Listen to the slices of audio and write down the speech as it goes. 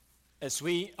As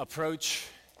we approach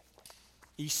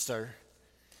Easter,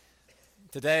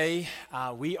 today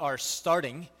we are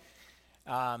starting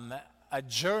a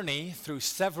journey through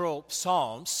several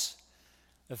Psalms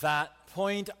that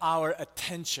point our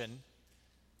attention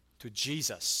to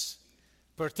Jesus,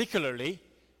 particularly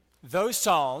those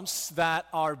Psalms that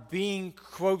are being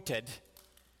quoted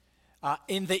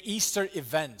in the Easter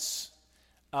events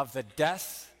of the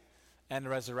death and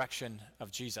resurrection of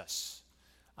Jesus.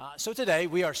 So today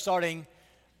we are starting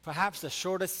perhaps the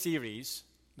shortest series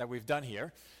that we've done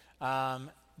here,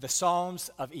 the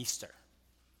Psalms of Easter.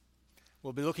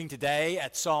 We'll be looking today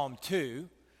at Psalm 2.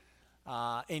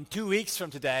 In 2 weeks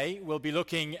from today, we'll be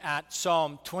looking at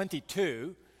Psalm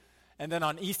 22. And then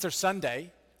on Easter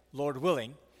Sunday, Lord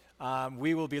willing,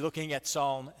 we will be looking at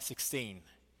Psalm 16.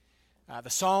 The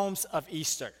Psalms of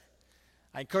Easter.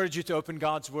 I encourage you to open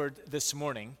God's Word this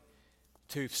morning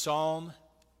to Psalm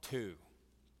 2.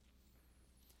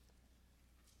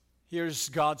 Here's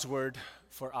God's Word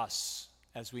for us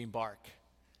as we embark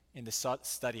in the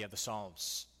study of the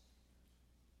Psalms.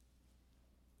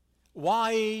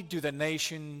 Why do the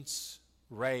nations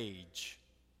rage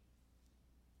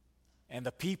and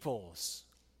the peoples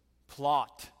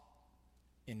plot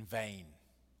in vain?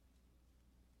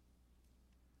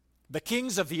 The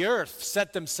kings of the earth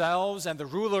set themselves, and the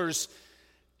rulers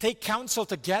take counsel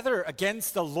together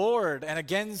against the Lord and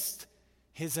against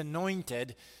his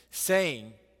anointed,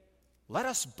 saying, "Let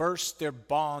us burst their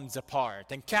bonds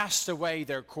apart and cast away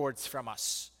their cords from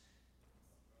us."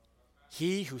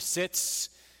 He who sits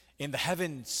in the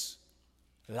heavens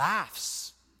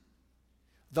laughs.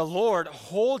 The Lord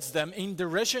holds them in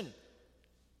derision.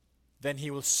 Then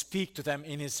he will speak to them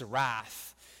in his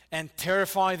wrath and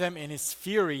terrify them in his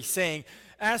fury, saying,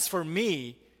 "As for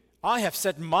me, I have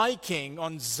set my king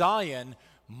on Zion,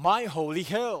 my holy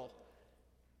hill.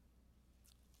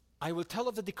 I will tell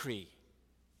of the decree.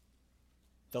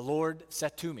 The Lord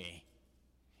said to me,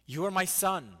 'You are my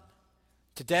son.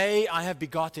 Today I have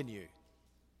begotten you.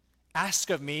 Ask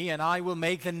of me, and I will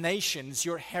make the nations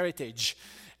your heritage,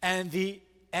 and the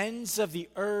ends of the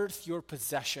earth your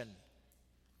possession.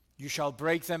 You shall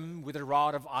break them with a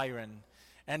rod of iron,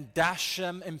 and dash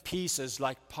them in pieces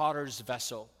like potter's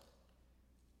vessel.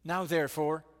 Now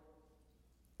therefore,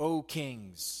 O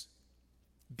kings,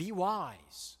 be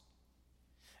wise.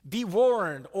 Be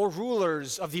warned, O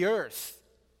rulers of the earth.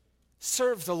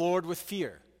 Serve the Lord with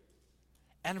fear,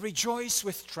 and rejoice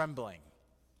with trembling.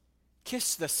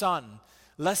 Kiss the Son,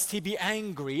 lest he be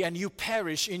angry and you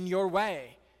perish in your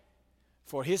way,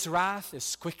 for his wrath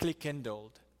is quickly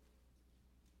kindled.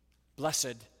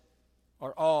 Blessed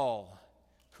are all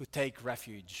who take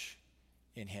refuge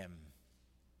in him."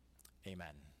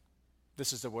 Amen.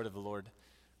 This is the word of the Lord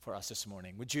for us this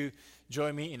morning. Would you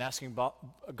join me in asking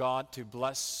God to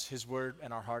bless his word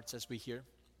in our hearts as we hear?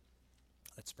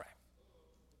 Let's pray.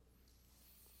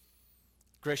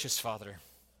 Gracious Father,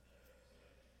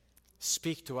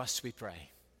 speak to us, we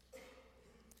pray,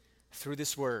 through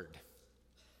this word,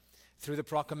 through the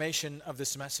proclamation of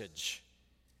this message.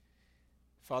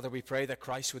 Father, we pray that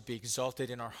Christ would be exalted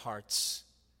in our hearts,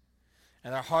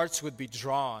 and our hearts would be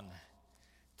drawn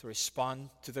to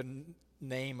respond to the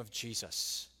name of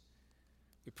Jesus.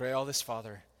 We pray all this,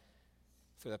 Father,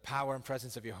 through the power and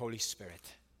presence of your Holy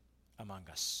Spirit among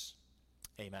us.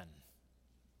 Amen.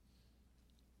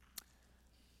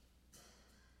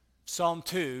 Psalm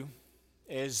 2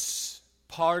 is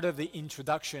part of the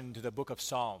introduction to the book of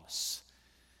Psalms.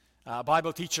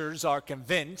 Bible teachers are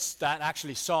convinced that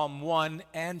actually Psalm 1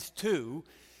 and 2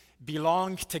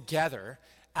 belong together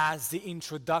as the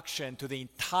introduction to the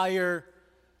entire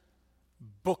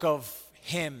book of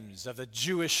hymns, of the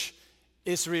Jewish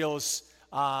Israel's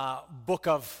book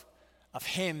of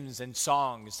hymns and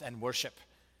songs and worship.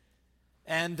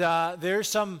 And there's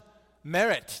some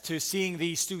merit to seeing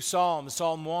these two Psalms,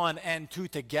 Psalm 1 and 2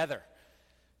 together.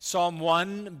 Psalm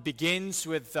 1 begins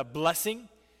with a blessing.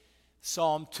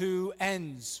 Psalm 2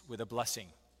 ends with a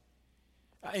blessing.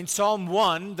 In Psalm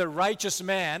 1, the righteous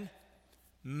man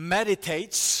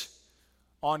meditates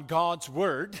on God's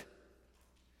word.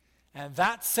 And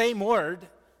that same word,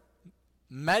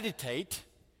 meditate,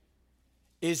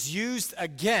 is used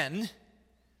again,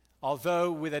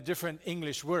 although with a different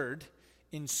English word,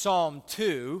 in Psalm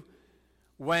 2,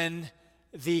 when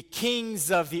the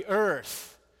kings of the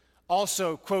earth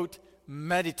also, quote,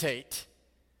 meditate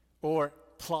or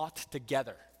plot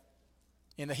together.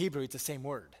 In the Hebrew, it's the same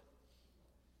word.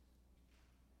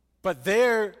 But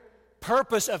their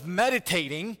purpose of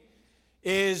meditating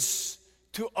is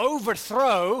to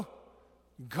overthrow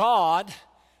God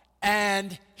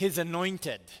and his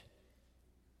anointed.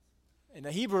 In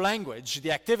the Hebrew language,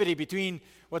 the activity between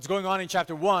what's going on in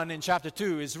chapter 1 and chapter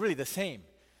 2 is really the same.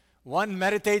 One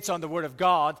meditates on the Word of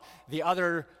God, the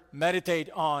other meditate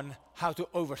on how to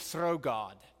overthrow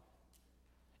God.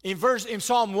 In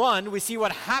Psalm 1, we see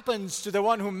what happens to the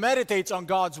one who meditates on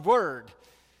God's Word.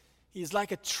 He's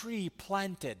like a tree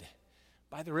planted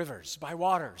by the rivers, by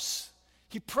waters.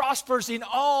 He prospers in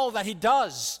all that he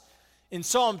does. In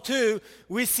Psalm 2,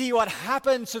 we see what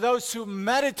happens to those who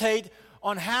meditate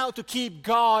on how to keep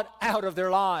God out of their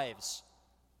lives.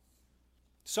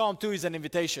 Psalm 2 is an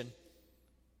invitation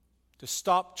to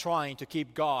stop trying to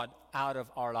keep God out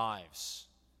of our lives,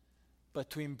 but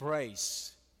to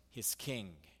embrace His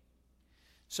King.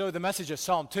 So the message of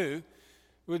Psalm 2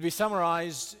 would be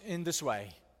summarized in this way: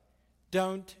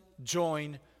 don't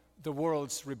join the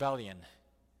world's rebellion,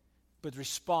 but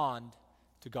respond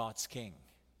to God's King.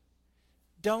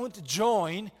 Don't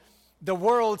join the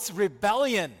world's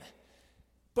rebellion,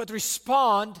 but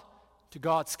respond to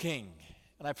God's King.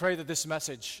 And I pray that this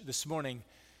message this morning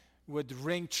would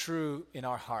ring true in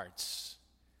our hearts.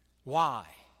 Why?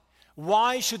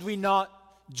 Why should we not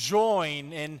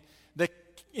join in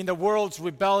the world's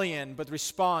rebellion, but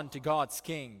respond to God's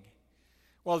King?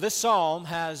 Well, this psalm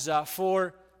has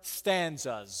 4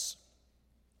 stanzas.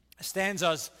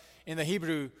 Stanzas in the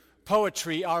Hebrew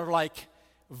poetry are like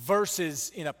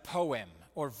verses in a poem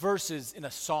or verses in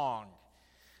a song.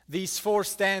 These 4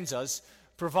 stanzas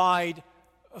provide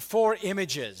 4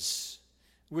 images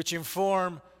which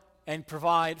inform and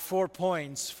provide 4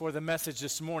 points for the message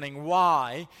this morning.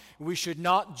 Why we should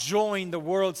not join the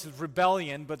world's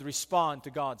rebellion but respond to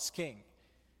God's King.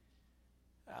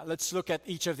 Let's look at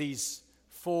each of these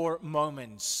 4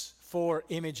 moments, 4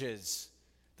 images.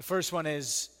 The first one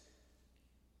is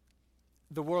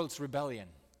the world's rebellion.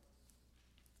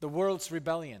 The world's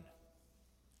rebellion.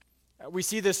 We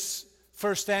see this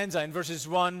first stanza in verses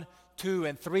 1, 2,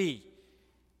 and 3.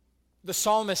 The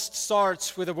psalmist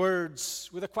starts with the words,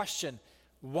 with a question: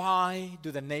 why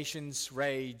do the nations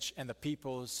rage and the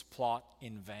peoples plot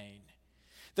in vain?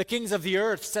 The kings of the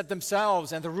earth set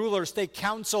themselves, and the rulers take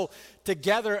counsel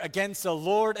together against the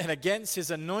Lord and against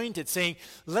His anointed, saying,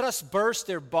 let us burst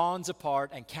their bonds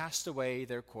apart and cast away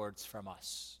their cords from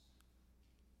us.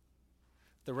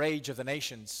 The rage of the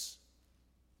nations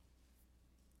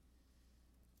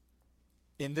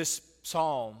in this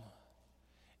psalm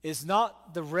is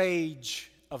not the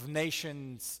rage of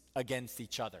nations against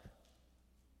each other.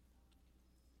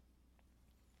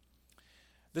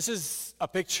 This is a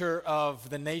picture of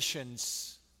the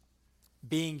nations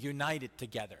being united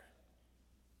together.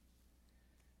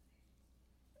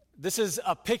 This is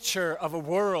a picture of a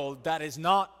world that is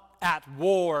not at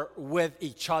war with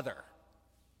each other.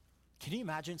 Can you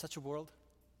imagine such a world?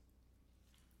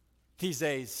 These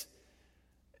days,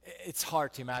 it's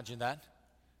hard to imagine that.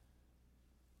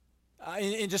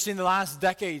 Just in the last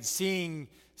decade, seeing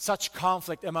such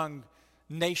conflict among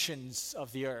nations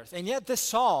of the earth. And yet this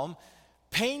psalm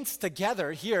paints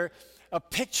together here a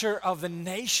picture of the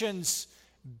nations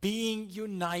being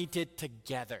united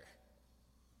together.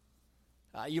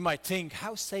 You might think,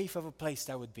 how safe of a place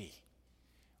that would be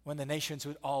when the nations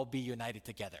would all be united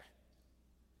together.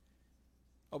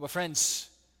 Oh, but friends,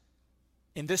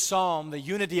 in this psalm, the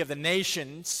unity of the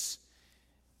nations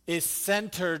is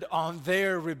centered on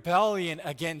their rebellion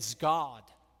against God.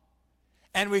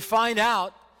 And we find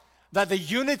out that the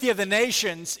unity of the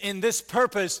nations in this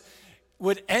purpose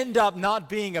would end up not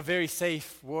being a very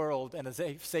safe world and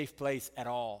a safe place at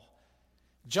all.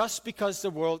 Just because the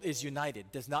world is united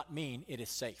does not mean it is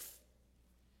safe.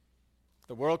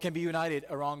 The world can be united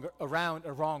around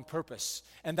a wrong purpose,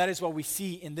 and that is what we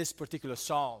see in this particular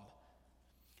psalm.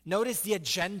 Notice the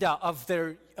agenda of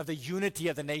the unity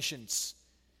of the nations.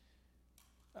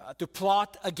 To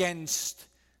plot against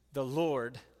the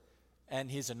Lord and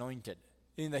His anointed.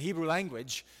 In the Hebrew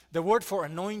language, the word for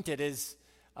anointed is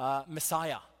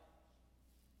Messiah.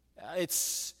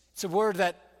 It's a word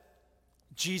that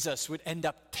Jesus would end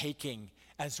up taking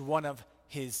as one of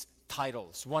His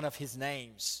titles, one of His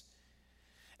names.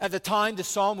 At the time the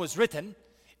psalm was written,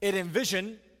 it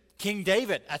envisioned King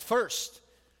David at first.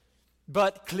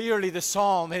 But clearly the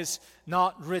psalm is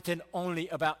not written only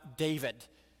about David.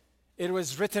 It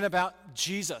was written about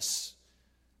Jesus.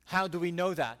 How do we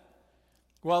know that?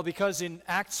 Well, because in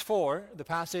Acts 4, the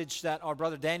passage that our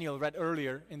brother Daniel read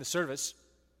earlier in the service,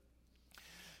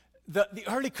 the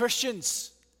early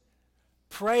Christians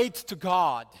prayed to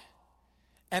God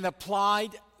and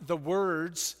applied the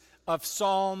words of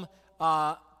Psalm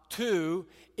 2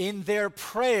 in their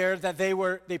prayer that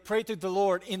they prayed to the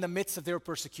Lord in the midst of their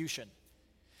persecution.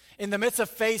 In the midst of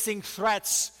facing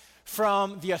threats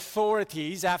from the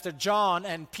authorities after John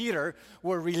and Peter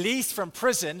were released from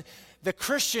prison, the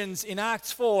Christians in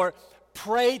Acts 4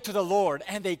 prayed to the Lord,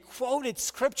 and they quoted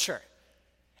Scripture.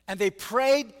 And they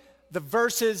prayed the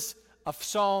verses of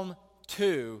Psalm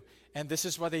 2. And this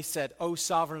is what they said: O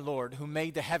sovereign Lord, who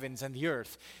made the heavens and the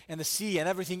earth and the sea and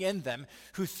everything in them,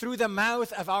 who through the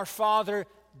mouth of our father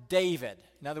David.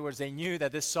 In other words, they knew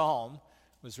that this psalm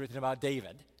was written about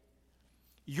David.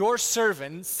 Your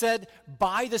servant said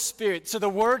by the Spirit. So the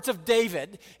words of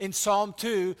David in Psalm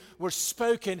 2 were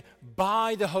spoken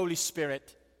by the Holy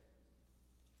Spirit.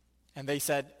 And they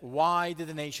said, why did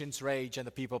the nations rage and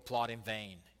the people plot in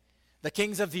vain? The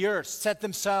kings of the earth set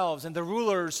themselves, and the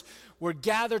rulers were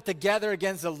gathered together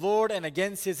against the Lord and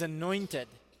against his anointed.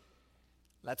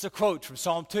 That's a quote from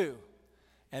Psalm 2.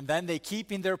 And then they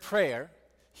keep in their prayer.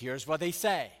 Here's what they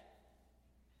say.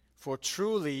 For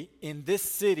truly in this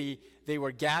city they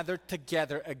were gathered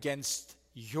together against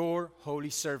your holy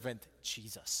servant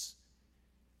Jesus,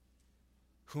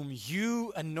 whom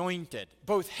you anointed,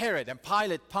 both Herod and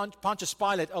Pilate, Pontius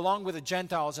Pilate, along with the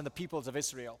Gentiles and the peoples of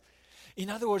Israel. In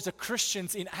other words, the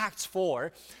Christians in Acts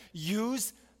 4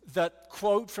 use the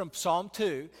quote from Psalm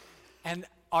 2 and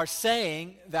are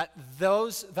saying that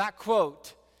that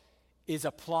quote is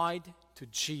applied to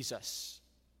Jesus.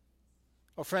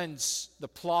 Oh, friends, the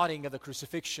plotting of the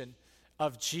crucifixion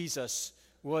of Jesus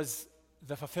was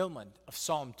the fulfillment of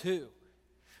Psalm 2.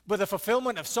 But the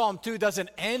fulfillment of Psalm 2 doesn't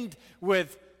end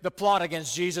with the plot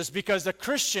against Jesus, because the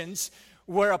Christians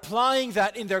were applying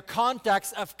that in their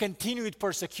context of continued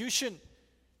persecution.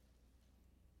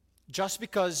 Just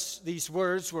because these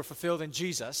words were fulfilled in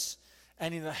Jesus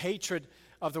and in the hatred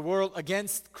of the world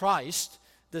against Christ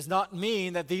does not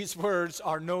mean that these words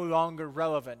are no longer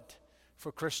relevant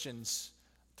for Christians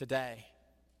today.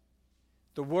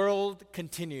 The world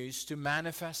continues to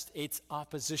manifest its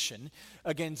opposition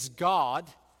against God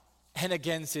and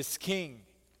against his King.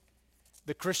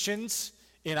 The Christians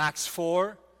in Acts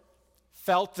 4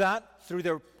 felt that through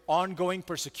their ongoing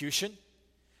persecution.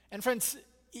 And friends,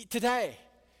 today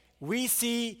we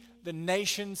see the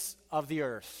nations of the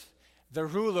earth, the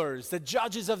rulers, the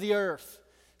judges of the earth,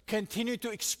 continue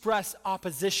to express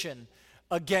opposition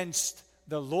against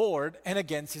the Lord and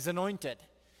against his anointed.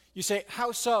 You say,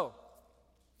 how so?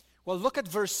 Well, look at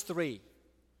verse 3.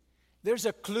 There's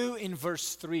a clue in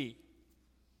verse 3.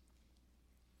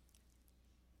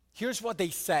 Here's what they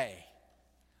say.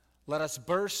 Let us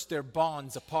burst their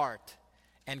bonds apart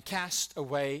and cast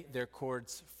away their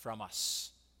cords from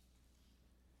us.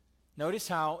 Notice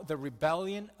how the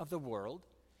rebellion of the world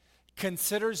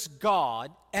considers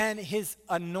God and his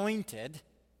anointed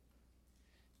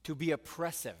to be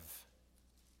oppressive,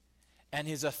 and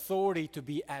his authority to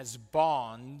be as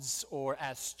bonds or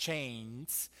as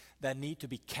chains that need to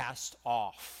be cast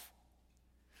off.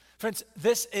 Friends,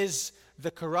 this is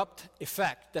the corrupt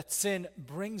effect that sin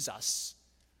brings us.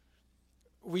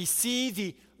 We see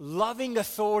the loving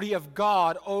authority of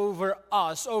God over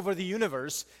us, over the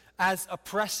universe, as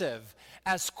oppressive,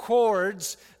 as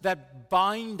cords that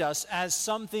bind us, as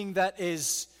something that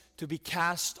is to be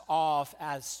cast off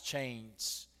as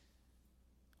chains.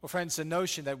 Well, friends, the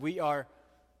notion that we are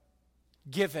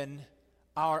given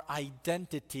our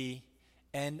identity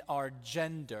and our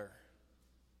gender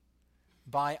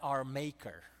by our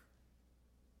Maker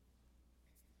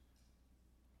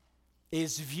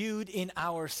is viewed in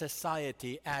our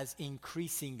society as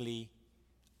increasingly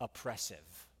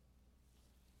oppressive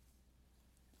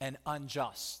and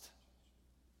unjust.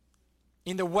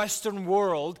 In the Western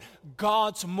world,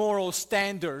 God's moral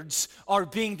standards are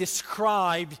being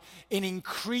described in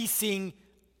increasing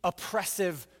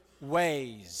oppressive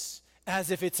ways, as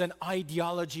if it's an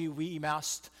ideology we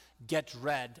must get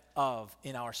rid of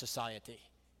in our society.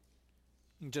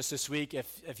 Just this week,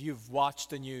 if you've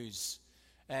watched the news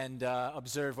and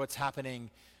observed what's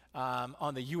happening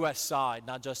on the U.S. side,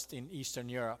 not just in Eastern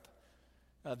Europe,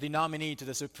 the nominee to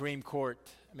the Supreme Court,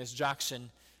 Ms. Jackson,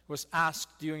 was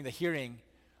asked during the hearing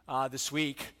this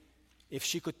week if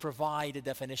she could provide a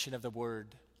definition of the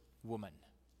word woman.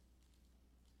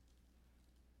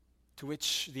 To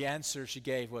which the answer she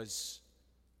gave was,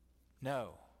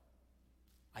 no,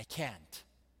 I can't.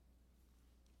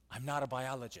 I'm not a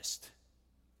biologist.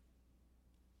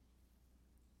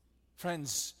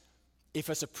 Friends, if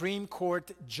a Supreme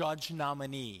Court judge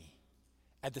nominee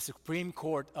at the Supreme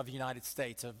Court of the United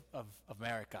States of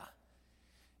America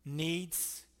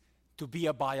needs to be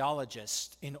a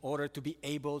biologist in order to be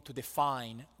able to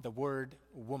define the word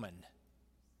woman,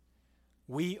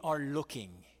 we are looking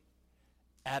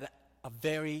at a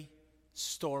very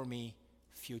stormy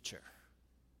future.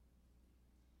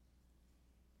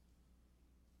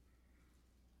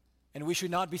 And we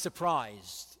should not be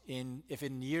surprised if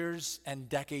in years and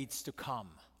decades to come,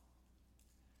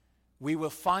 we will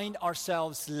find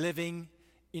ourselves living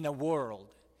in a world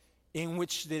in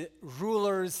which the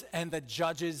rulers and the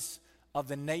judges of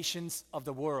the nations of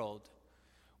the world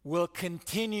will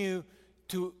continue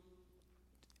to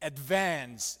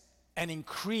advance and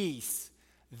increase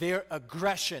their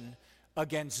aggression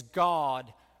against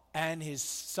God and His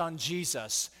Son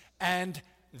Jesus and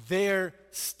their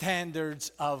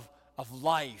standards of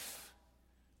life,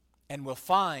 and will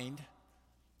find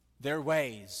their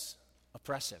ways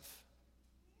oppressive.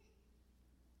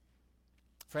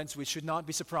 Friends, we should not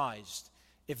be surprised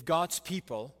if God's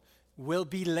people will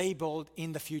be labeled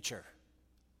in the future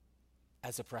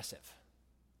as oppressive.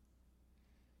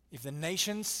 If the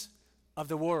nations of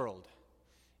the world,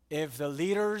 if the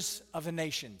leaders of the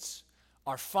nations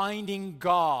are finding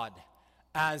God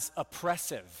as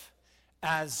oppressive,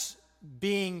 as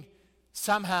being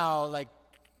somehow like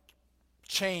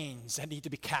chains that need to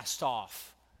be cast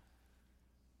off,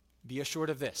 be assured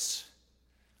of this,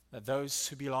 that those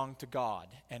who belong to God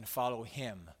and follow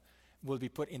Him will be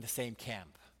put in the same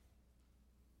camp.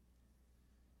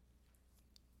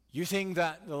 You think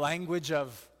that the language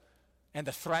of and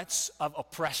the threats of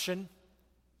oppression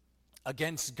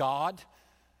against God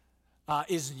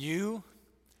is new,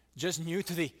 just new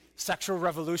to the sexual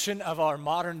revolution of our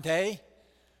modern day?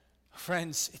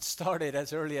 Friends, it started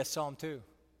as early as Psalm 2.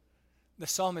 The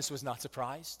psalmist was not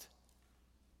surprised,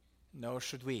 nor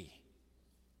should we.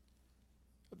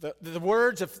 The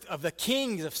words of the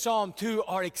kings of Psalm 2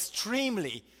 are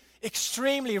extremely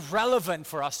relevant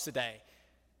for us today.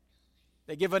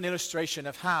 They give an illustration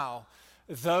of how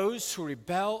those who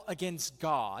rebel against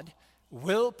God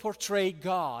will portray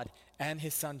God and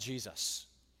His Son Jesus.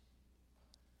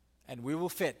 And we will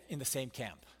fit in the same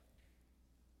camp.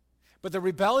 But the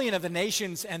rebellion of the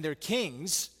nations and their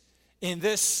kings in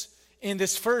this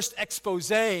first expose,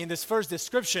 in this first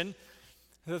description,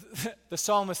 the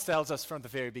psalmist tells us from the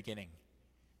very beginning,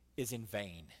 is in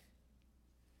vain.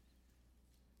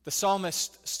 The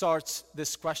psalmist starts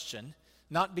this question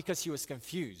not because he was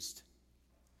confused,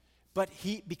 but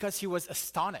because he was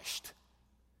astonished.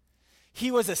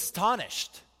 He was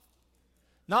astonished,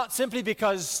 not simply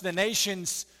because the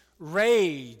nations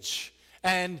rage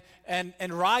and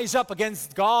rise up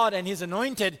against God and His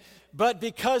anointed, but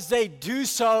because they do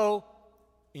so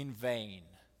in vain.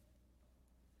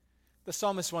 The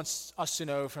psalmist wants us to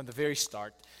know from the very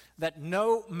start that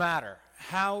no matter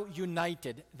how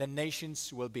united the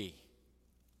nations will be,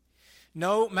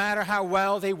 no matter how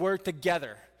well they work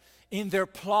together in their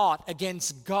plot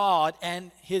against God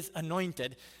and His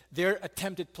anointed, their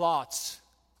attempted plots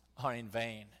are in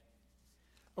vain.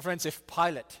 Well, friends, if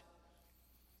Pilate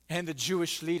and the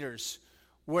Jewish leaders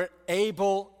were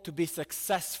able to be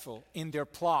successful in their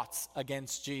plots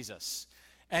against Jesus,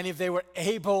 and if they were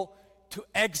able to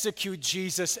execute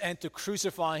Jesus and to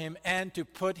crucify Him and to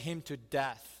put Him to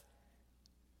death,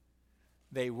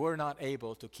 they were not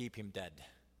able to keep Him dead.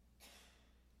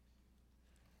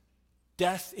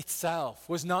 Death itself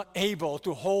was not able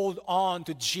to hold on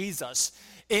to Jesus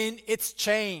in its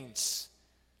chains.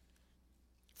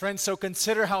 Friends, so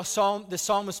consider how the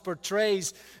psalmist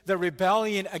portrays the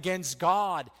rebellion against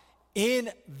God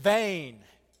in vain.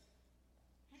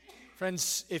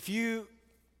 Friends, if you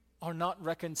are not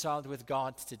reconciled with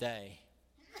God today,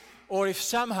 or if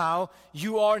somehow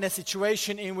you are in a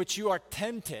situation in which you are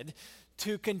tempted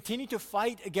to continue to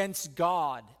fight against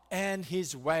God and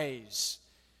His ways,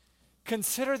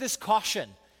 consider this caution.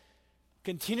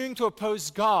 Continuing to oppose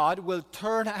God will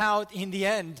turn out in the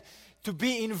end to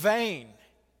be in vain.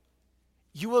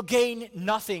 You will gain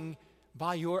nothing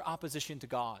by your opposition to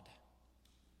God.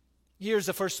 Here's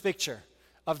the first picture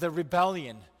of the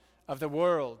rebellion of the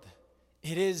world.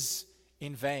 It is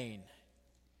in vain.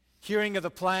 Hearing of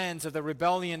the plans of the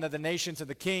rebellion of the nations and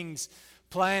the kings'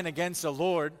 plan against the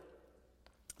Lord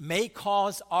may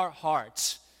cause our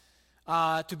hearts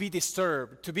to be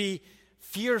disturbed, to be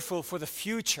fearful for the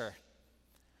future.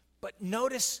 But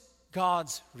notice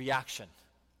God's reaction.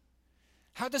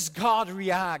 How does God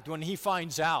react when He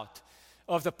finds out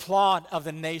of the plot of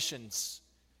the nations?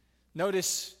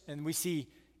 Notice, and we see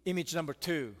image number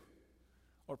 2,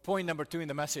 or point number 2 in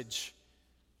the message,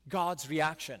 God's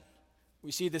reaction.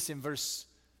 We see this in verse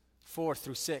 4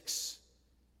 through 6.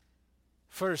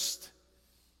 First,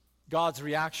 God's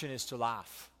reaction is to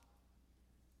laugh.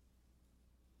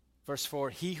 Verse 4,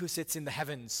 He who sits in the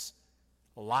heavens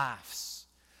laughs.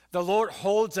 The Lord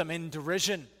holds them in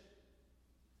derision.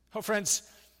 Oh, friends,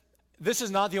 this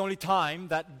is not the only time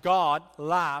that God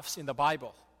laughs in the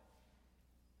Bible.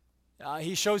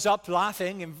 He shows up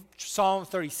laughing in Psalm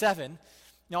 37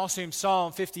 and also in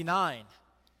Psalm 59.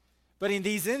 But in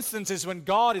these instances, when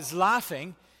God is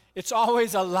laughing, it's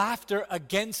always a laughter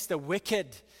against the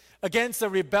wicked, against the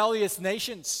rebellious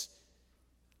nations.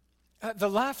 The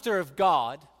laughter of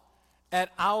God at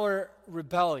our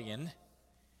rebellion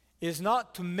is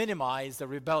not to minimize the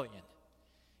rebellion.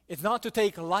 It's not to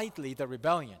take lightly the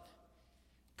rebellion.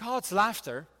 God's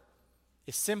laughter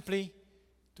is simply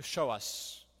to show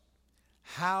us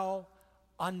how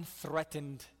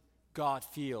unthreatened God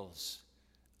feels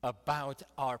about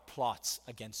our plots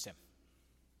against Him.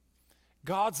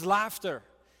 God's laughter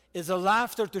is a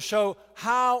laughter to show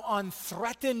how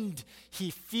unthreatened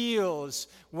He feels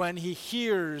when He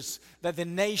hears that the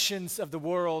nations of the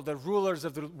world, the rulers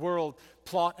of the world,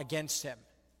 plot against Him.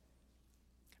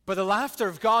 But the laughter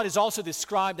of God is also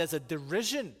described as a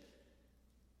derision.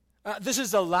 This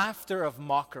is the laughter of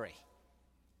mockery.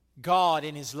 God,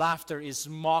 in His laughter, is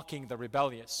mocking the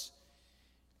rebellious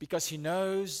because He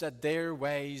knows that their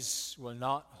ways will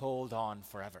not hold on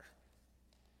forever.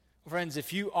 Friends,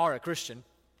 if you are a Christian,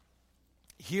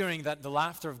 hearing that the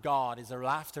laughter of God is a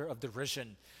laughter of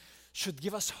derision should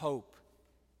give us hope.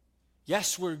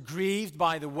 Yes, we're grieved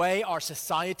by the way our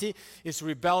society is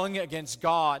rebelling against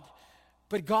God,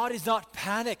 but God is not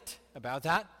panicked about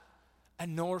that,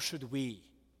 and nor should we.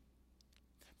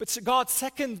 But God's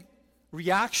second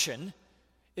reaction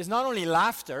is not only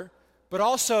laughter, but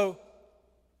also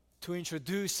to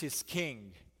introduce His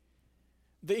king.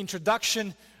 The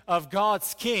introduction of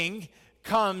God's king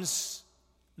comes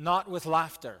not with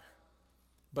laughter,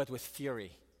 but with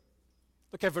fury.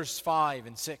 Look at verse 5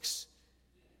 and 6.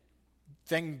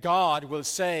 Then God will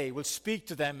speak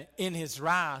to them in His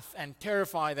wrath and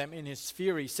terrify them in His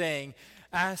fury, saying,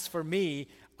 "As for me,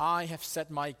 I have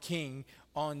set my king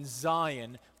on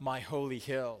Zion, my holy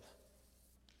hill."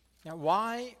 Now,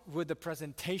 why would the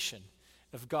presentation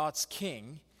of God's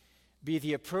king be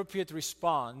the appropriate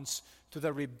response to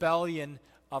the rebellion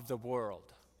of the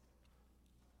world?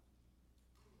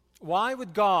 Why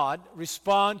would God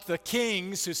respond to the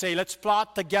kings who say, "Let's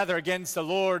plot together against the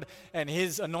Lord and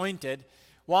His anointed"?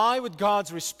 Why would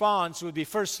God's response be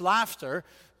first laughter,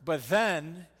 but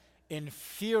then in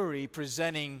fury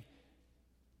presenting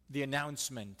the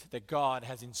announcement that God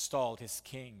has installed His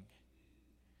king?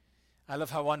 I love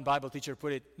how one Bible teacher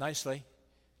put it nicely.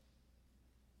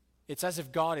 It's as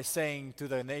if God is saying to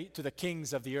the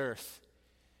kings of the earth,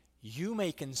 "You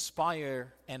may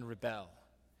conspire and rebel,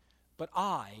 but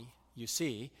I, you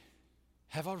see,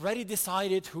 have already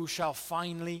decided who shall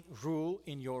finally rule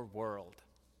in your world.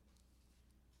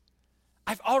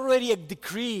 I've already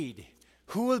decreed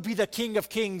who will be the King of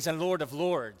Kings and Lord of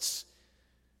Lords."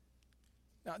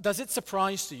 Now, does it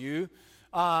surprise you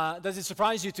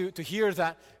to hear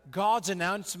that God's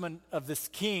announcement of this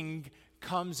king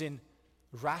comes in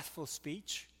wrathful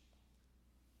speech?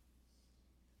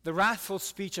 The wrathful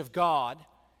speech of God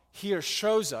here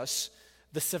shows us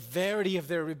the severity of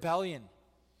their rebellion.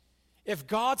 If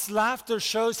God's laughter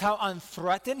shows how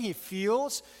unthreatened He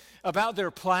feels about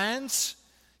their plans,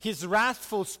 His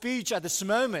wrathful speech at this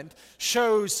moment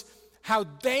shows how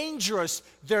dangerous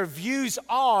their views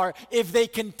are if they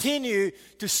continue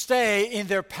to stay in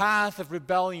their path of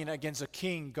rebellion against a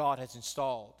king God has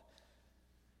installed.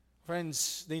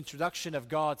 Friends, the introduction of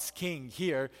God's king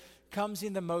here comes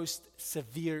in the most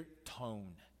severe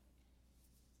tone.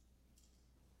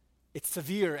 It's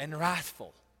severe and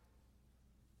wrathful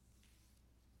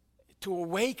to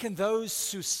awaken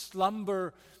those who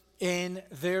slumber in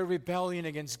their rebellion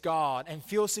against God and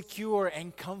feel secure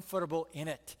and comfortable in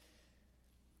it.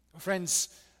 Friends,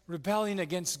 rebellion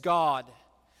against God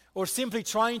or simply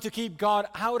trying to keep God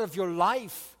out of your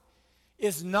life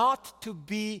is not to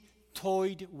be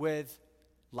toyed with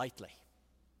lightly.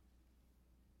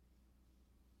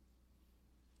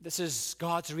 This is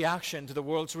God's reaction to the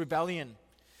world's rebellion.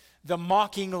 The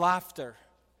mocking laughter,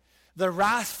 the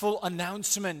wrathful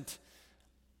announcement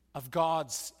of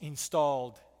God's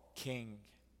installed king.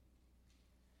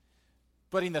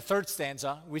 But in the third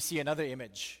stanza, we see another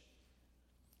image.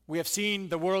 We have seen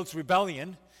the world's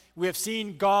rebellion. We have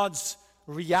seen God's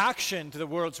reaction to the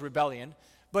world's rebellion.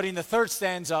 But in the third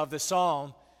stanza of the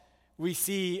psalm, we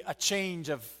see a change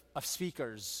of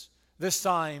speakers. This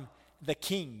time, the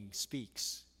king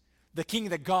speaks. The king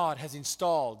that God has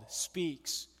installed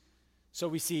speaks. So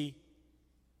we see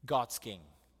God's king.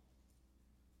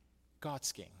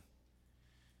 God's king.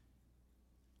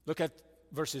 Look at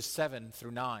verses 7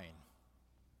 through 9.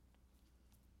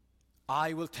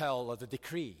 I will tell of the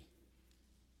decree.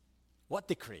 What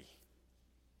decree?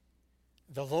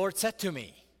 The Lord said to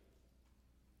me,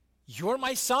 "You're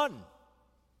my son.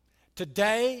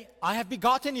 Today I have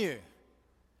begotten you.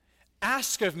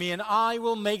 Ask of me, and I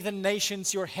will make the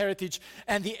nations your heritage,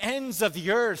 and the ends of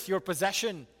the earth your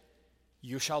possession.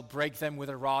 You shall break them with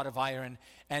a rod of iron,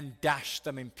 and dash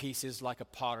them in pieces like a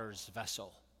potter's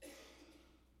vessel.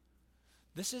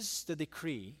 This is the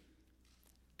decree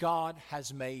God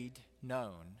has made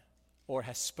known, or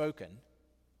has spoken,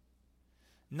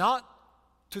 not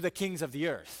to the kings of the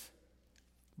earth,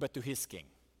 but to his king.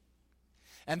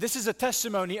 And this is a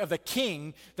testimony of the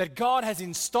king that God has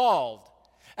installed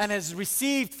and has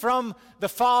received from the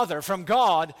Father, from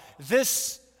God,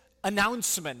 this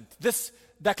announcement, this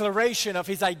declaration of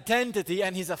his identity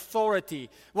and his authority,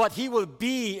 what he will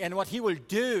be and what he will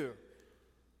do.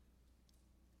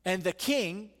 And the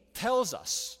king tells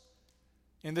us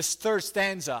in this third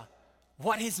stanza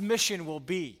what his mission will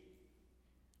be.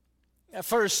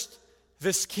 First,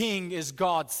 this king is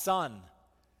God's son.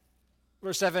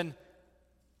 Verse 7,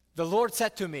 the Lord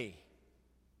said to me,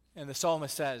 and the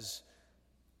psalmist says,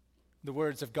 the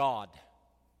words of God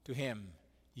to him,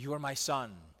 you are my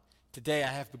son, today I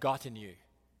have begotten you.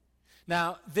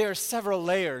 Now, there are several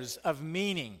layers of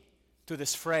meaning to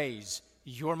this phrase,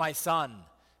 you are my son,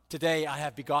 today I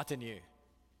have begotten you.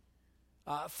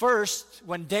 First,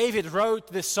 when David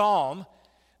wrote this psalm,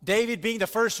 David being the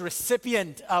first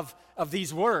recipient of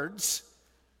these words,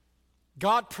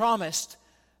 God promised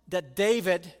that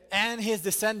David and his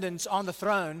descendants on the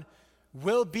throne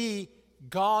will be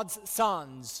God's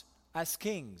sons as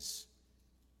kings.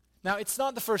 Now, it's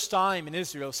not the first time in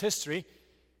Israel's history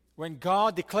when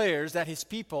God declares that his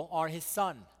people are his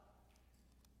son.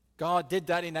 God did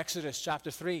that in Exodus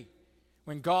chapter 3,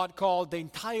 when God called the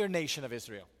entire nation of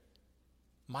Israel,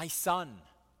 my son.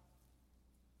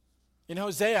 In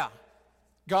Hosea,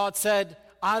 God said,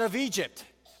 out of Egypt,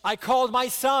 I called my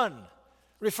son,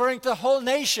 referring to the whole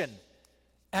nation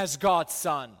as God's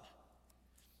son.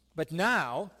 But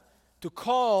now, to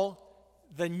call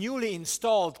the newly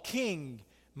installed king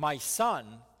my son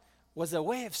was a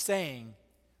way of saying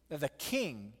that the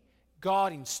king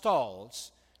God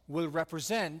installs will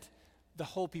represent the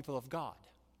whole people of God.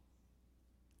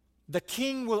 The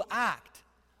king will act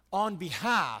on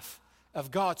behalf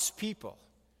of God's people.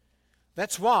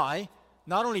 That's why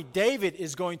not only David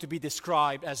is going to be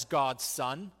described as God's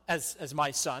son, as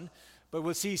my son, but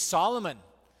we'll see Solomon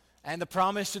and the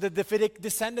promise to the Davidic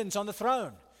descendants on the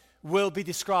throne will be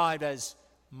described as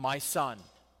my son.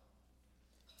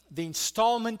 The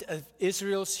installment of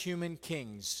Israel's human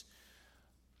kings,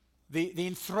 the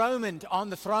enthronement on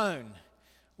the throne,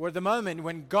 were the moment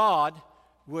when God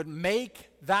would make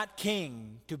that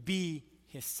king to be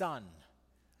his son,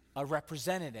 a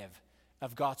representative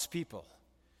of God's people.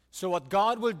 So what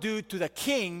God will do to the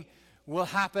king will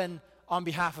happen on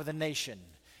behalf of the nation.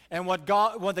 And what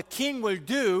the king will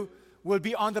do will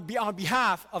be on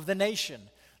behalf of the nation.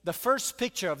 The first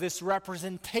picture of this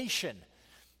representation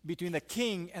between the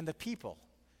king and the people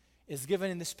is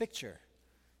given in this picture.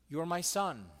 You are my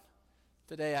son.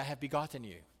 Today I have begotten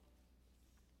you.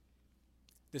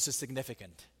 This is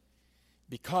significant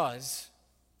because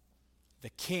the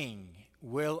king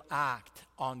will act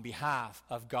on behalf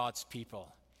of God's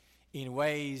people in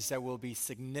ways that will be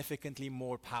significantly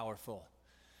more powerful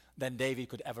than David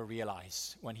could ever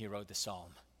realize when he wrote the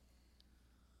psalm.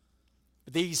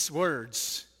 These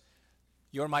words,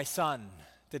 you're my son,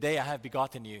 today I have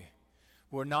begotten you,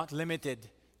 were not limited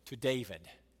to David.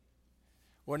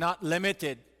 Were not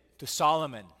limited to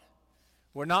Solomon.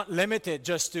 Were not limited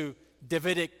just to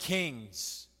Davidic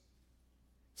kings.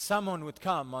 Someone would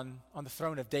come on the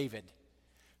throne of David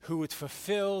who would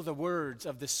fulfill the words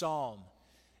of the psalm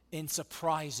in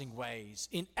surprising ways,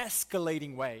 in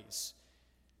escalating ways.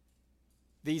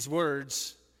 These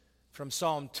words from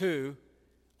Psalm 2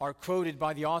 are quoted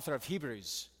by the author of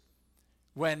Hebrews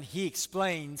when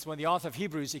the author of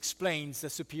Hebrews explains the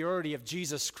superiority of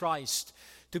Jesus Christ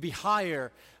to be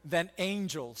higher than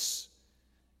angels.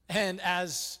 And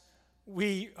as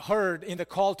we heard in the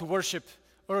call to worship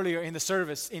earlier in the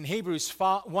service, in Hebrews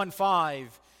 1:5,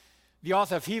 the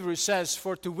author of Hebrews says,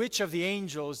 for to which of the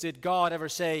angels did God ever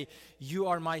say, you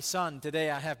are my son, today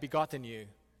I have begotten you?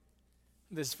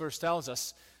 This verse tells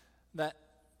us that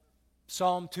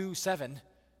Psalm 2:7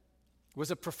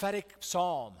 was a prophetic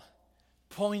psalm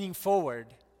pointing forward,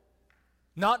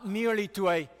 not merely to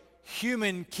a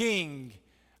human king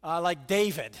like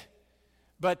David,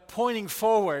 but pointing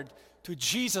forward to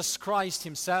Jesus Christ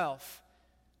himself.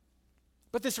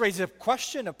 But this raises a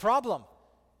question, a problem.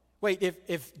 Wait,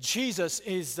 if Jesus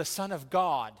is the Son of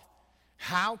God,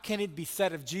 how can it be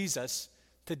said of Jesus,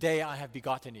 today I have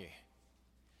begotten you?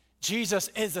 Jesus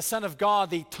is the Son of God,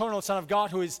 the eternal Son of God,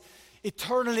 who is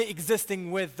eternally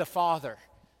existing with the Father.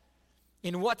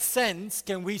 In what sense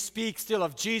can we speak still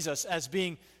of Jesus as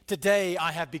being, today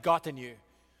I have begotten you?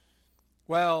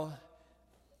 Well,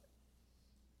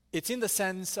 it's in the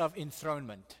sense of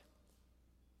enthronement.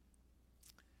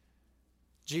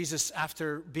 Jesus,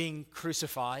 after being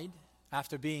crucified,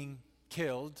 after being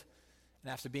killed,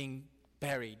 and after being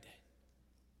buried,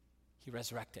 he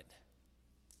resurrected.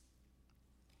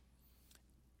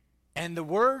 And the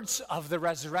words of the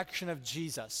resurrection of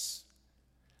Jesus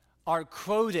are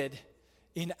quoted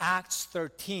in Acts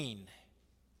 13.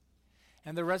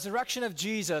 And the resurrection of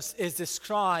Jesus is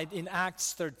described in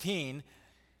Acts 13,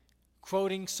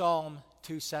 quoting Psalm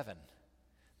 2:7.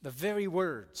 The very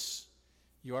words,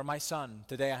 "You are my son,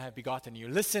 today I have begotten you."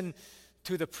 Listen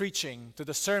to the preaching, to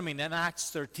the sermon in Acts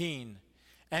 13.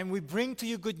 "And we bring to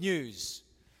you good news,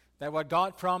 that what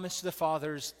God promised to the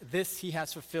fathers, this he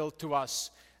has fulfilled to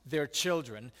us, their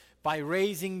children, by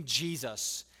raising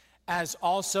Jesus, as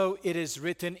also it is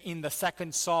written in the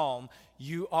second psalm,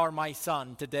 'You are my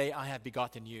son, today I have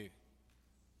begotten you.'"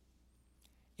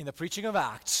 In the preaching of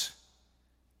Acts,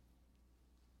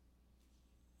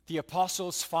 the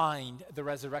apostles find the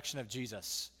resurrection of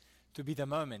Jesus to be the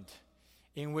moment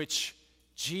in which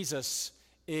Jesus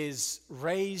is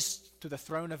raised to the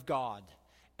throne of God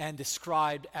and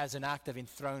described as an act of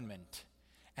enthronement,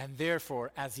 and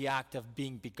therefore as the act of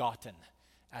being begotten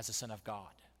as the Son of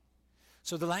God.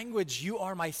 So the language, "You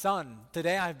are my son,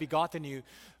 today I have begotten you,"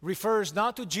 refers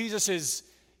not to Jesus'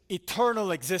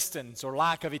 eternal existence or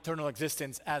lack of eternal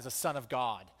existence as a Son of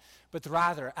God, but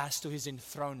rather as to his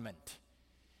enthronement.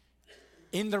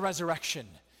 In the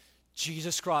resurrection,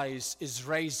 Jesus Christ is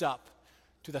raised up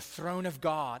to the throne of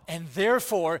God, and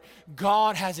therefore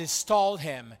God has installed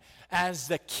him as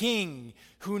the King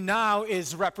who now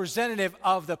is representative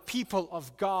of the people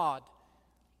of God.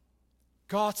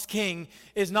 God's King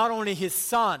is not only his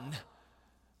son,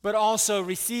 but also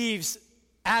receives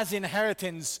as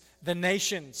inheritance the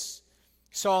nations.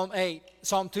 Psalm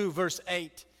 2, verse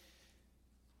 8.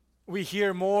 We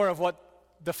hear more of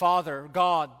what the Father,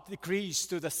 God, decrees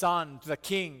to the Son, to the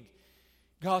King.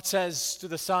 God says to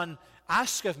the Son,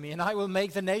 "Ask of me, and I will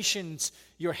make the nations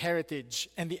your heritage,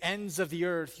 and the ends of the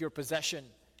earth your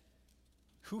possession."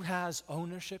 Who has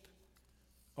ownership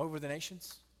over the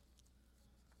nations?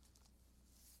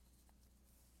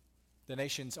 The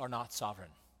nations are not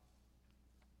sovereign.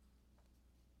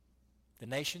 The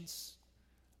nations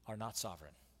are not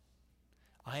sovereign.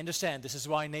 I understand this is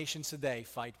why nations today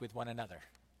fight with one another,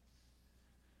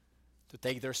 to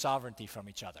take their sovereignty from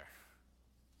each other.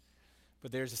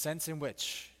 But there's a sense in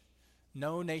which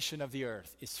no nation of the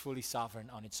earth is fully sovereign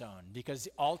on its own, because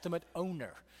the ultimate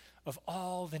owner of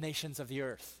all the nations of the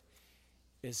earth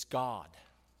is God,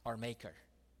 our Maker.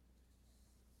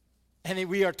 And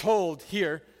we are told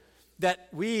here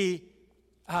that we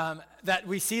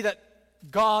see that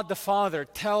God the Father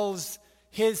tells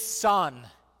his Son,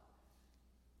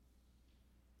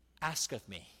 "Ask of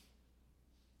me,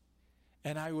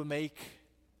 and I will make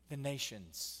the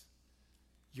nations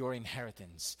your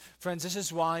inheritance." Friends, this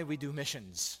is why we do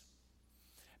missions.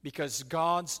 Because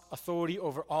God's authority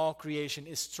over all creation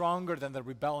is stronger than the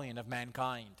rebellion of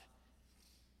mankind.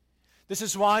 This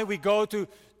is why we go to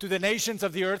the nations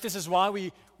of the earth. This is why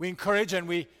we encourage and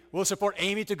we will support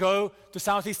Amy to go to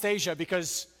Southeast Asia,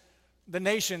 because the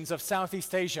nations of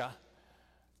Southeast Asia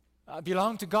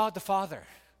belong to God the Father.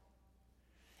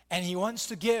 And he wants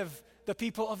to give the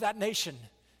people of that nation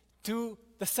to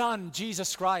the Son,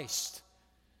 Jesus Christ.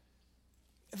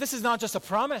 This is not just a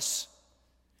promise.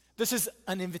 This is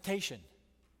an invitation.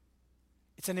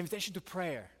 It's an invitation to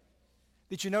prayer.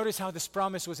 Did you notice how this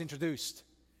promise was introduced?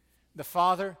 The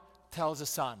Father tells the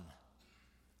Son,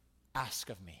 "Ask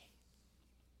of me."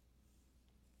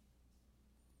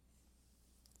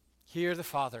 Here the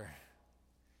Father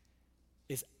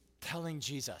is telling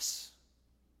Jesus,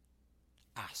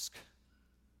 "Ask.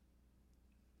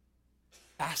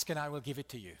 Ask and I will give it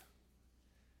to you."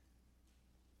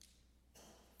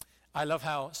 I love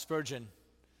how Spurgeon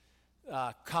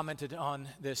commented on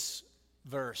this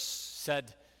verse,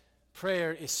 said,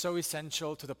 "Prayer is so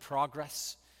essential to the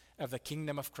progress of the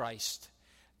kingdom of Christ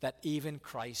that even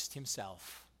Christ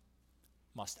himself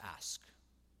must ask."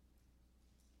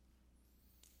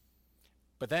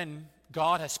 But then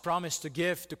God has promised to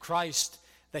give to Christ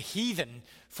the heathen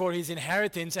for his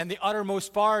inheritance and the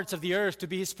uttermost parts of the earth to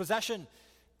be his possession.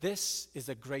 This is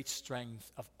the great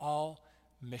strength of all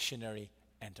missionary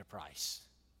enterprise.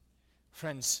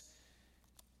 Friends,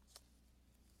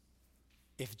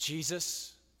 if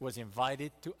Jesus was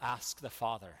invited to ask the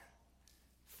Father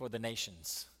for the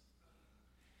nations,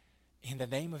 in the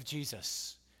name of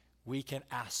Jesus, we can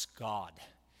ask God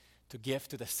to give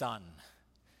to the Son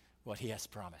what he has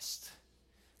promised.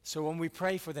 So when we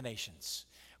pray for the nations,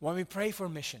 when we pray for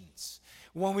missions,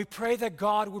 when we pray that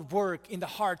God would work in the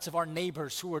hearts of our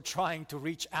neighbors who are trying to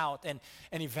reach out and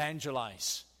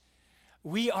evangelize,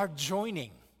 we are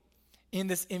joining in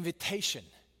this invitation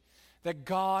that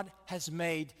God has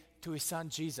made to his son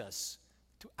Jesus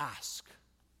to ask.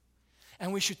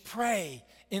 And we should pray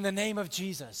in the name of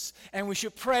Jesus. And we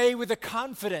should pray with the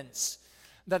confidence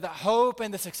that the hope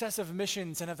and the success of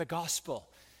missions and of the gospel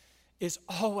is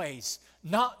always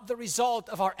not the result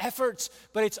of our efforts,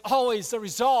 but it's always the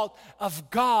result of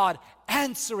God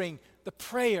answering the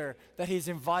prayer that he's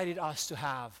invited us to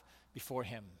have before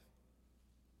him.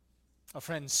 Oh,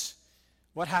 friends,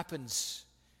 what happens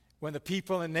when the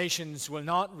people and nations will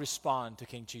not respond to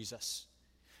King Jesus?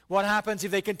 What happens if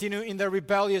they continue in their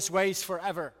rebellious ways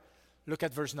forever? Look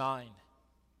at verse 9.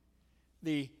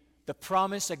 The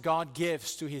promise that God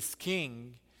gives to his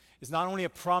king is not only a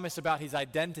promise about his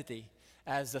identity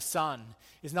as the son,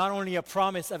 is not only a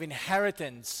promise of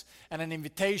inheritance and an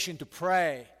invitation to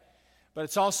pray, but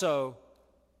it's also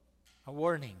a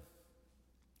warning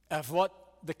of what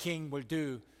the king will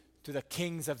do to the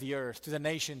kings of the earth, to the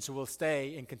nations who will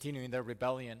stay and continue in their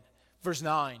rebellion. Verse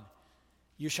 9,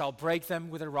 you shall break them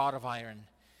with a rod of iron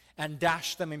and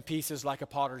dash them in pieces like a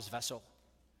potter's vessel.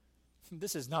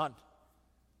 This is not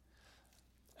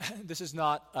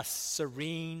a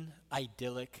serene,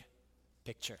 idyllic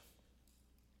picture.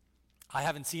 I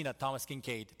haven't seen a Thomas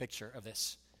Kinkade picture of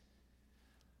this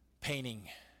painting,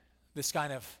 this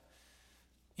kind of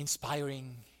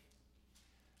inspiring,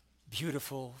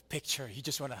 beautiful picture. You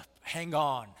just want to hang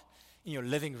on in your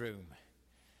living room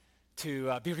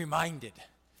to be reminded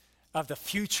of the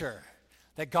future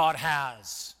that God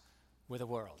has with the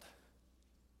world.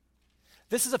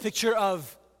 This is a picture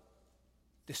of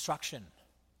destruction.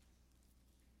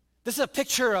 This is a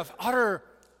picture of utter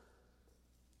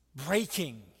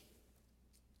breaking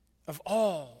of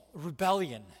all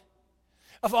rebellion,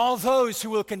 of all those who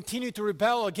will continue to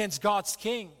rebel against God's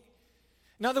king.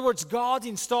 In other words, God's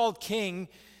installed king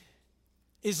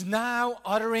is now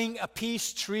uttering a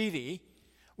peace treaty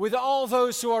with all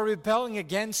those who are rebelling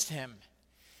against him.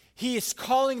 He is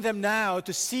calling them now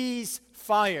to cease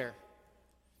fire.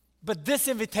 But this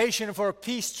invitation for a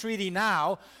peace treaty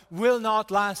now will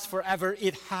not last forever.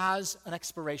 It has an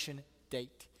expiration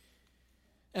date.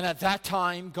 And at that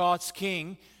time, God's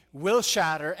king will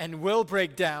shatter and will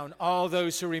break down all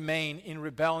those who remain in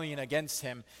rebellion against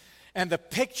him. And the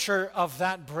picture of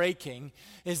that breaking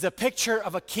is the picture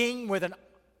of a king with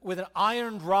an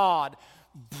iron rod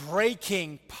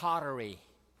breaking pottery.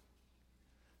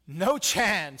 No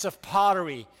chance of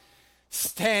pottery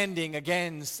standing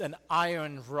against an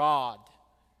iron rod.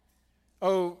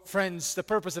 Oh, friends, the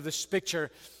purpose of this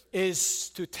picture is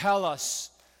to tell us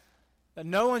that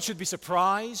no one should be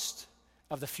surprised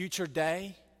of the future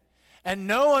day, and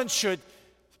no one should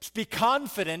be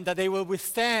confident that they will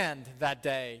withstand that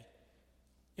day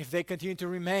if they continue to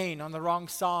remain on the wrong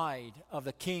side of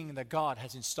the king that God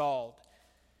has installed.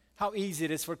 How easy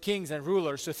it is for kings and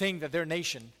rulers to think that their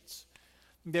nations,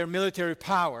 their military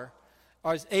power,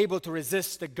 are able to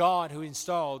resist the God who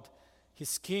installed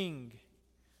his king.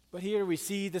 But here we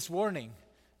see this warning.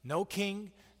 No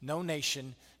king, no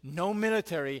nation, no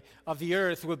military of the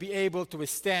earth will be able to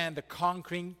withstand the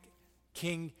conquering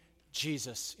King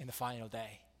Jesus in the final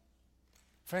day.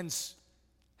 Friends,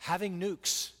 having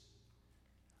nukes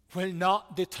will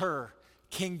not deter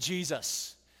King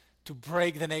Jesus to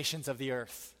break the nations of the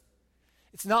earth.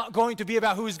 It's not going to be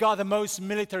about who's got the most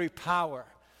military power,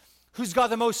 who's got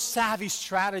the most savvy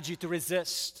strategy to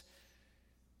resist.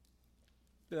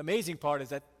 The amazing part is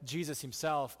that Jesus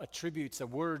himself attributes the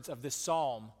words of this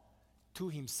psalm to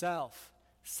himself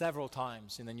several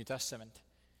times in the New Testament.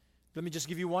 Let me just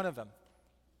give you one of them.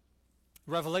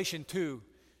 Revelation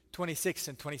 2:26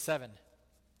 and 27.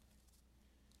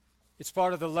 It's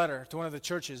part of the letter to one of the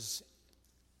churches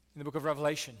in the book of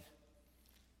Revelation.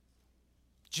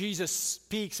 Jesus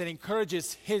speaks and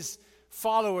encourages his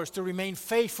followers to remain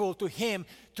faithful to him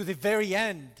to the very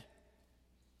end.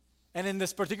 And in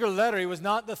this particular letter, it was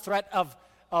not the threat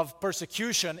of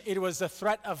persecution, it was the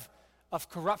threat of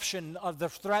corruption, of the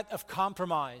threat of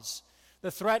compromise,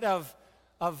 the threat of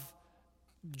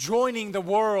joining the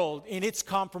world in its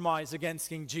compromise against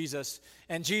King Jesus.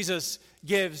 And Jesus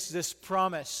gives this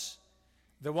promise: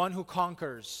 the one who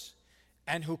conquers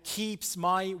and who keeps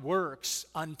my works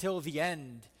until the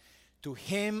end, to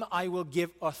him I will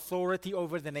give authority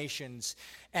over the nations,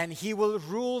 and he will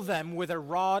rule them with a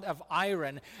rod of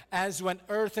iron, as when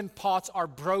earthen pots are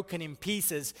broken in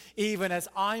pieces, even as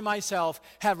I myself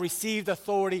have received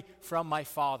authority from my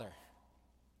Father.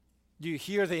 Do you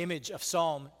hear the image of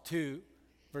Psalm 2,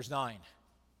 verse 9?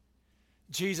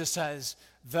 Jesus says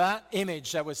that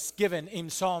image that was given in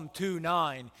Psalm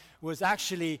 2:9 was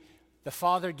actually the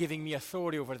Father giving me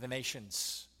authority over the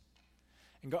nations.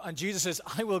 And Jesus says,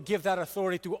 I will give that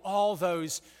authority to all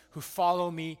those who follow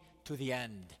me to the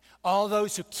end. All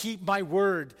those who keep my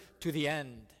word to the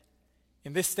end.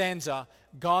 In this stanza,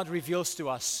 God reveals to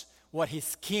us what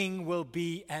his king will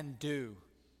be and do.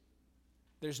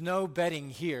 There's no betting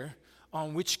here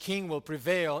on which king will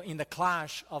prevail in the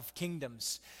clash of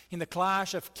kingdoms. In the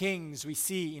clash of kings we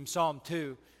see in Psalm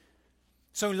 2.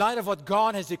 So in light of what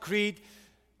God has decreed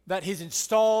that his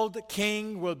installed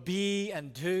king will be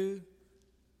and do,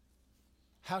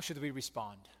 how should we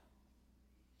respond?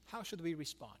 How should we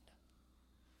respond?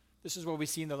 This is what we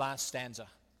see in the last stanza,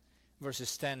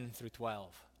 verses 10 through 12.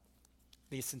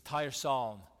 This entire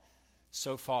psalm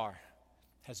so far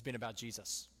has been about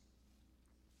Jesus.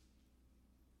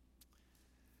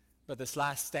 But this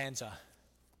last stanza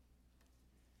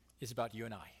is about you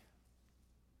and I.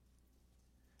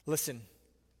 Listen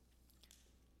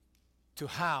to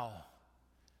how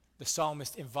the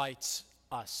psalmist invites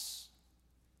us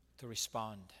to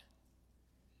respond.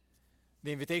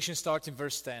 The invitation starts in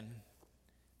verse 10.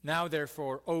 Now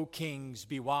therefore, O kings,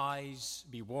 be wise,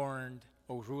 be warned,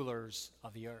 O rulers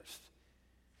of the earth.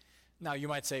 Now you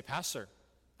might say, Pastor,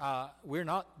 we're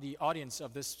not the audience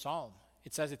of this psalm.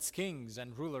 It says it's kings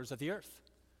and rulers of the earth.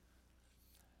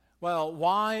 Well,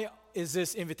 why is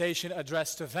this invitation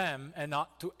addressed to them and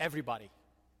not to everybody,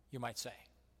 you might say?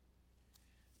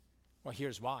 Well,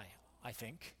 here's why, I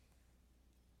think.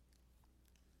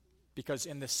 Because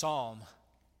in this psalm,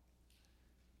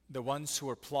 the ones who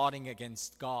were plotting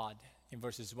against God in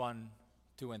verses 1,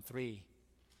 2, and 3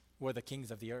 were the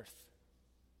kings of the earth.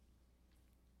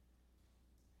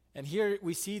 And here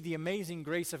we see the amazing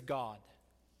grace of God,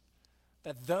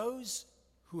 that those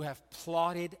who have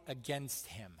plotted against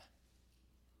him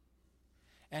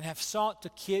and have sought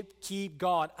to keep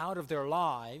God out of their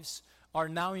lives are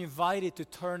now invited to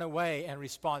turn away and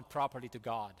respond properly to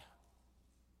God.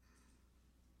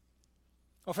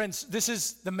 Oh, friends, this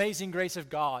is the amazing grace of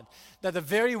God, that the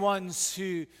very ones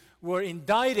who were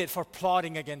indicted for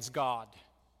plotting against God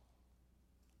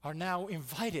are now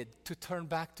invited to turn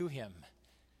back to him,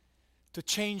 to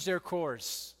change their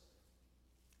course.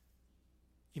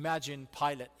 Imagine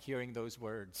Pilate hearing those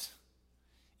words.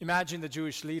 Imagine the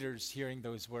Jewish leaders hearing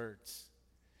those words.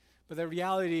 But the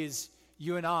reality is,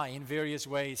 you and I, in various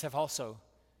ways, have also,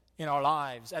 in our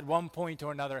lives, at one point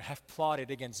or another, have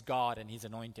plotted against God and his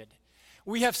anointed.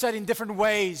 We have said in different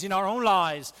ways in our own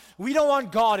lives, we don't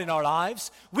want God in our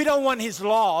lives. We don't want his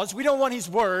laws. We don't want his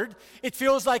word. It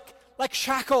feels like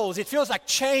shackles. It feels like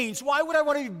chains. Why would I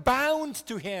want to be bound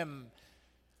to him?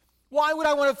 Why would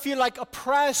I want to feel like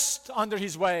oppressed under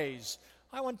his ways?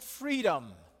 I want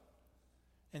freedom.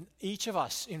 And each of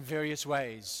us, in various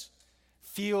ways,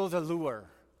 feel the lure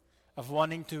of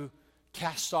wanting to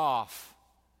cast off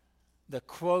the,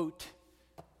 quote,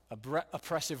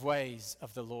 oppressive ways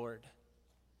of the Lord.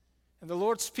 And the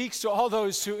Lord speaks to all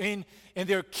those who in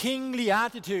their kingly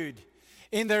attitude,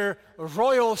 in their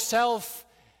royal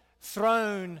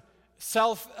self-throne,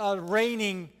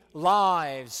 self-reigning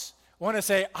lives, want to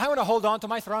say, I want to hold on to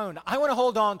my throne. I want to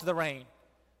hold on to the reign.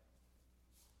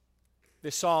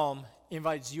 This psalm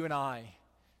invites you and I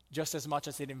just as much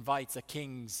as it invites the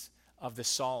kings of the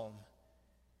psalm.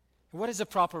 What is the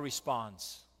proper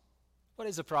response? What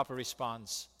is the proper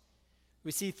response?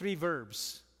 We see three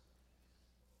verbs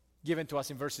given to us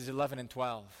in verses 11 and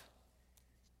 12.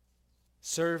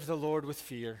 Serve the Lord with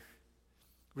fear.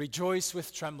 Rejoice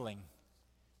with trembling.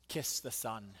 Kiss the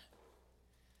Son.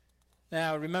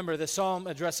 Now remember, the psalm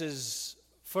addresses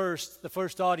the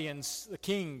first audience, the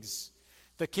kings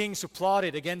who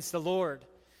plotted against the Lord.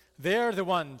 They're the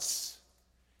ones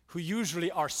who usually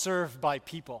are served by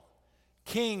people.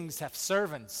 Kings have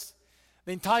servants.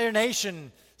 The entire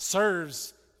nation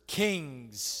serves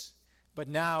kings. But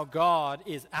now God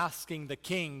is asking the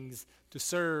kings to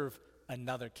serve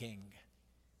another king.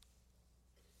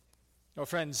 Oh,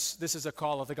 friends, this is a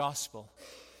call of the gospel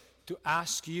to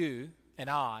ask you and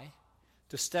I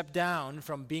to step down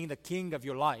from being the king of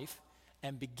your life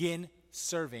and begin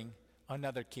serving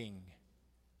another king,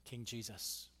 King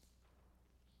Jesus.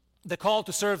 The call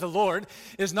to serve the Lord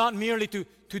is not merely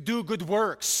to do good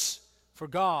works for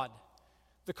God.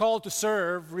 The call to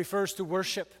serve refers to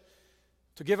worship,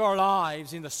 to give our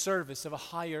lives in the service of a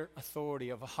higher authority,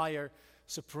 of a higher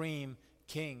supreme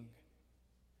king.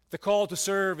 The call to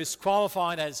serve is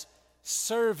qualified as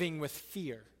serving with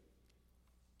fear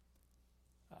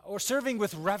or serving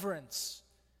with reverence.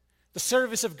 The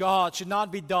service of God should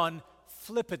not be done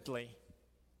flippantly.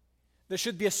 There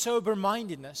should be a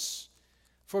sober-mindedness.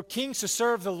 For kings to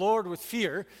serve the Lord with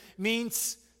fear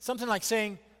means something like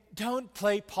saying, don't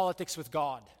play politics with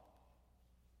God.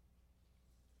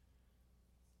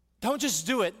 Don't just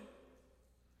do it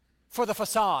for the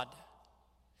facade.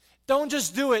 Don't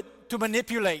just do it to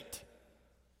manipulate.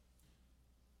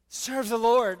 Serve the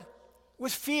Lord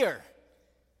with fear,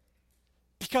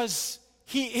 because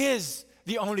He is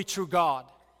the only true God.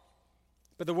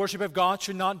 But the worship of God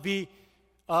should not be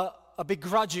a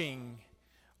begrudging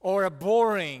or a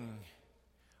boring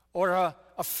or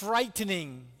a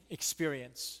frightening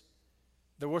experience.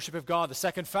 The worship of God,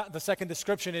 the second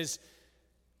description is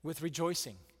with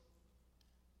rejoicing.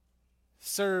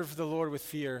 Serve the Lord with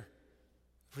fear.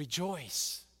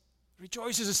 Rejoice.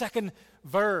 Rejoice is the second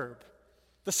verb.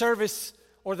 The service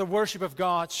or the worship of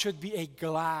God should be a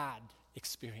glad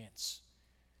experience,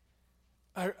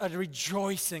 a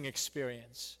rejoicing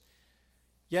experience.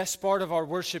 Yes, part of our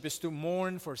worship is to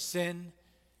mourn for sin,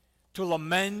 to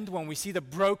lament when we see the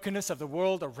brokenness of the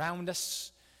world around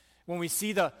us, when we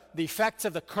see the effects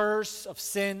of the curse of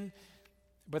sin.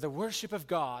 But the worship of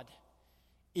God,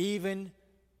 even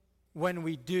when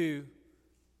we do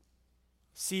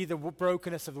see the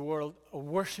brokenness of the world, a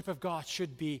worship of God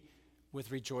should be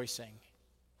with rejoicing.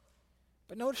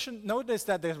 But notice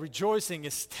that the rejoicing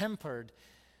is tempered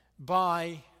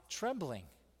by trembling.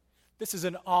 This is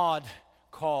an odd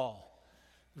call.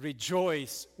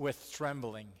 Rejoice with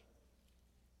trembling.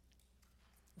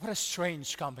 What a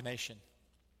strange combination.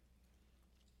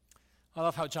 I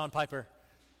love how John Piper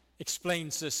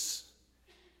explains this,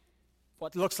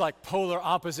 what looks like polar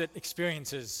opposite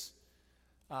experiences.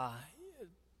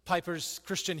 Piper's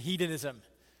Christian hedonism,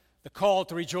 the call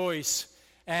to rejoice,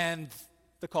 and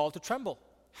the call to tremble.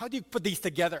 How do you put these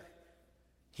together?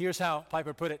 Here's how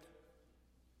Piper put it.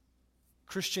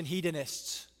 Christian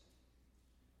hedonists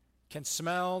can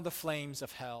smell the flames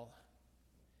of hell.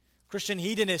 Christian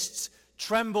hedonists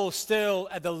tremble still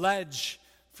at the ledge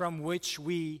from which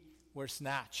we were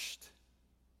snatched.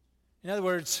 In other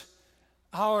words,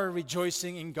 our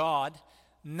rejoicing in God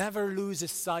never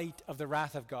loses sight of the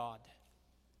wrath of God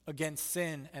against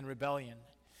sin and rebellion.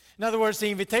 In other words, the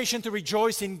invitation to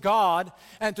rejoice in God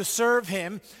and to serve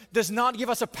Him does not give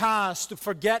us a pass to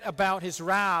forget about His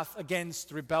wrath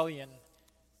against rebellion.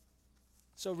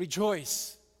 So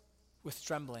rejoice with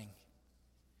trembling.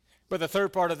 But the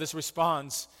third part of this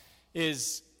response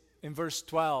is in verse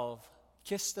 12.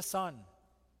 Kiss the Son,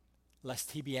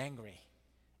 lest He be angry,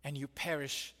 and you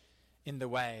perish in the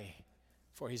way,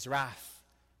 for His wrath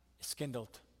is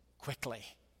kindled quickly.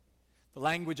 The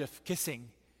language of kissing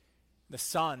the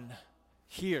Son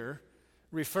here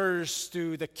refers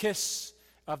to the kiss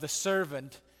of the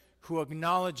servant who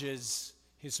acknowledges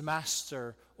his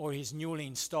master or his newly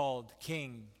installed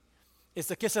king. It's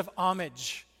the kiss of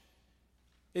homage.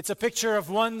 It's a picture of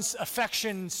one's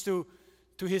affections to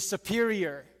his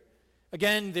superior.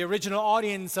 Again, the original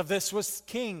audience of this was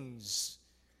kings.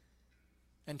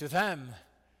 And to them,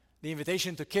 the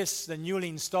invitation to kiss the newly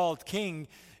installed king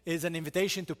is an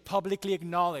invitation to publicly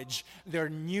acknowledge their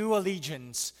new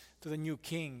allegiance to the new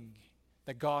king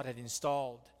that God had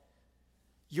installed.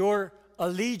 Your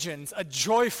allegiance, a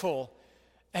joyful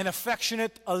and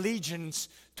affectionate allegiance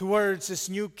towards this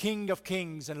new King of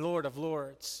Kings and Lord of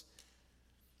Lords.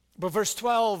 But verse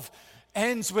 12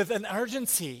 ends with an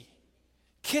urgency.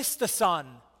 Kiss the Son,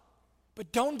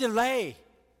 but don't delay,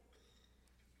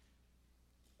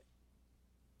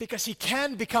 because He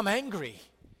can become angry.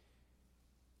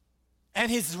 And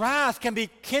His wrath can be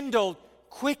kindled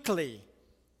quickly.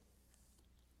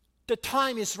 The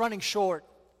time is running short.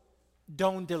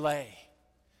 Don't delay.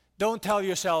 Don't tell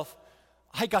yourself,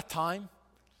 I got time.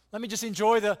 Let me just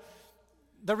enjoy the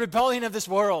rebellion of this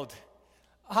world.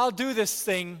 I'll do this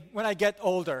thing when I get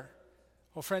older.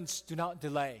 Oh, friends, do not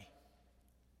delay.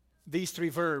 These three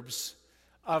verbs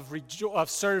of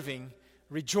serving,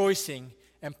 rejoicing,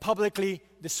 and publicly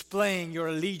displaying your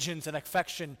allegiance and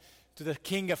affection to the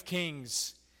King of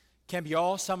Kings can be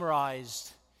all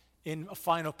summarized in a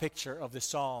final picture of the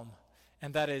psalm,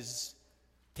 and that is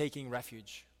taking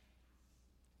refuge.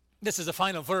 This is the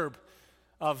final verb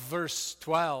of verse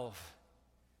 12.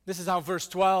 This is how verse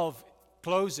 12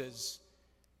 closes,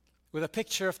 with a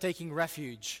picture of taking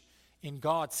refuge in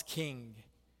God's King.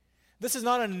 This is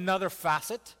not another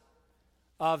facet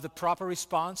of the proper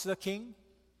response to the King.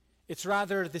 It's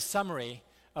rather the summary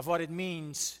of what it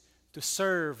means to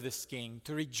serve this King,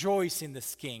 to rejoice in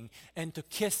this King, and to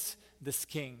kiss this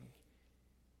King.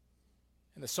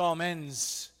 And the psalm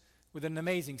ends with an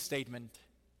amazing statement.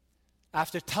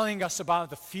 After telling us about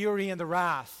the fury and the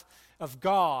wrath of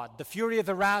God, the fury of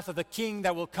the wrath of the king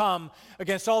that will come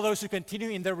against all those who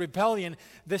continue in their rebellion,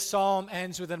 this psalm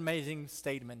ends with an amazing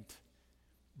statement.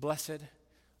 Blessed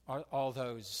are all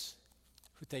those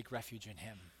who take refuge in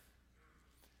him.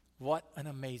 What an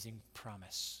amazing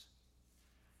promise.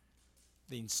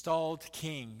 The installed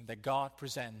king that God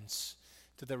presents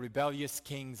to the rebellious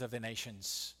kings of the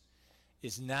nations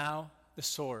is now the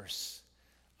source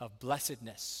of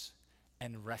blessedness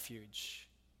and refuge.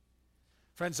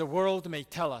 Friends, the world may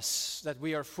tell us that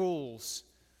we are fools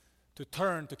to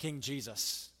turn to King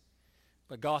Jesus,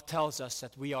 but God tells us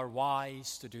that we are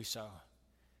wise to do so,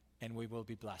 and we will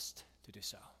be blessed to do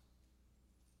so.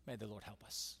 May the Lord help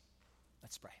us.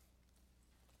 Let's pray.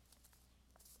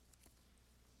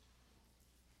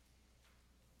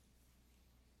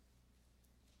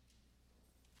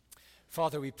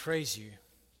 Father, we praise you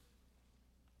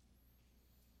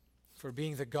for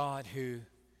being the God who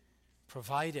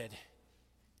provided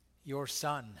your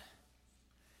Son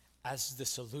as the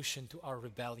solution to our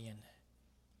rebellion.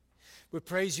 We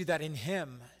praise you that in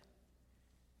him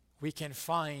we can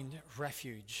find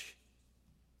refuge,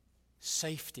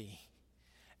 safety,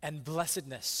 and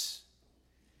blessedness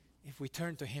if we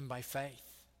turn to him by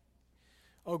faith.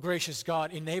 Oh, gracious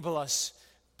God, enable us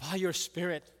by your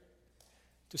Spirit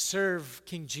to serve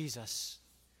King Jesus,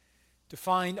 to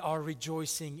find our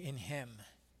rejoicing in him.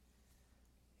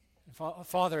 And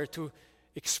Father, to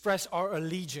express our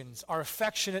allegiance, our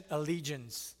affectionate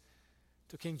allegiance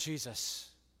to King Jesus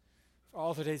for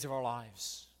all the days of our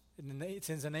lives. It's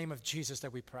in the name of Jesus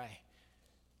that we pray.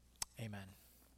 Amen.